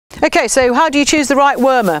Okay, so how do you choose the right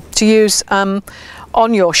wormer to use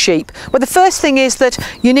on your sheep? Well, the first thing is that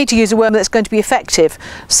you need to use a wormer that's going to be effective.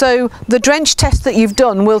 So the drench test that you've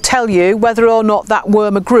done will tell you whether or not that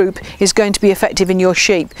wormer group is going to be effective in your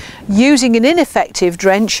sheep. Using an ineffective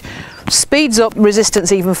drench speeds up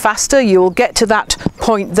resistance even faster. You'll get to that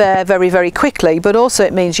point there very, very quickly, but also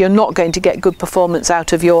it means you're not going to get good performance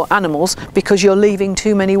out of your animals because you're leaving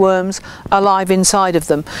too many worms alive inside of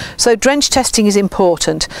them. So drench testing is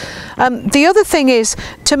important. The other thing is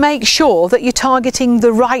to make sure that you're targeting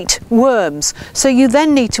the right worms. So you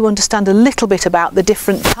then need to understand a little bit about the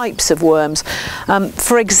different types of worms.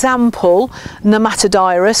 For example,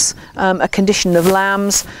 nematodirus, a condition of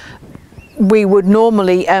lambs, we would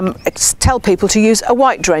normally tell people to use a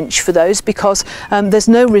white drench for those because there's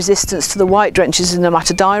no resistance to the white drenches in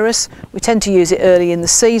nematodirus. We tend to use it early in the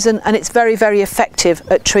season and it's very, very effective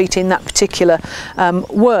at treating that particular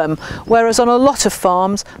worm. Whereas on a lot of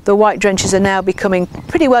farms, the white drenches are now becoming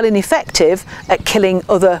pretty well ineffective at killing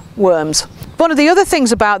other worms. One of the other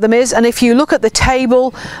things about them is, and if you look at the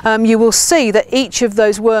table, you will see that each of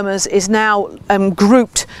those wormers is now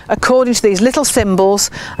grouped according to these little symbols,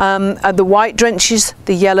 the white drenches,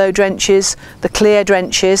 the yellow drenches, the clear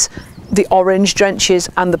drenches, the orange drenches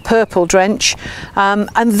and the purple drench.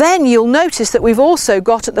 And then you'll notice that we've also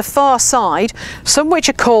got at the far side some which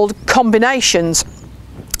are called combinations.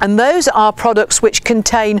 And those are products which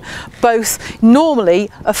contain both normally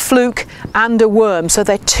a fluke and a worm. So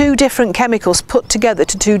they're two different chemicals put together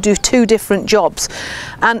to do two different jobs.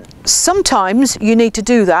 And sometimes you need to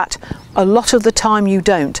do that, a lot of the time you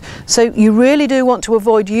don't. So you really do want to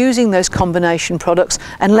avoid using those combination products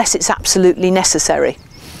unless it's absolutely necessary.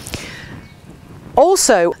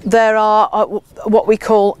 Also, there are what we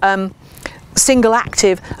call single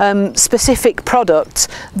active specific products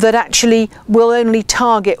that actually will only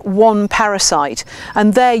target one parasite,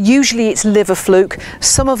 and there usually it's liver fluke.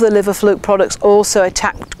 Some of the liver fluke products also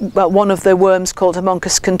attack one of the worms called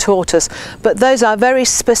Homunculus contortus, but those are very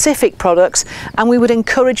specific products and we would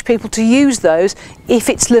encourage people to use those if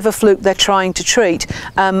it's liver fluke they're trying to treat,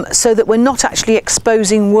 so that we're not actually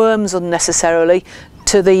exposing worms unnecessarily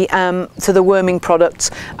to the worming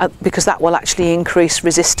products, because that will actually increase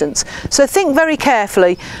resistance. So think very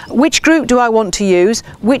carefully, which group do I want to use,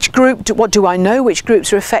 which group, what do I know, which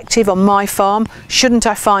groups are effective on my farm, shouldn't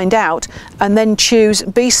I find out, and then choose,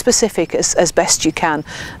 be specific as best you can.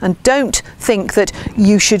 And don't think that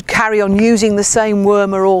you should carry on using the same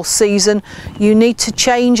wormer all season. You need to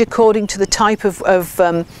change according to the type of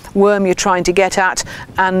worm you're trying to get at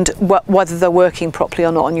and whether they're working properly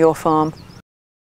or not on your farm.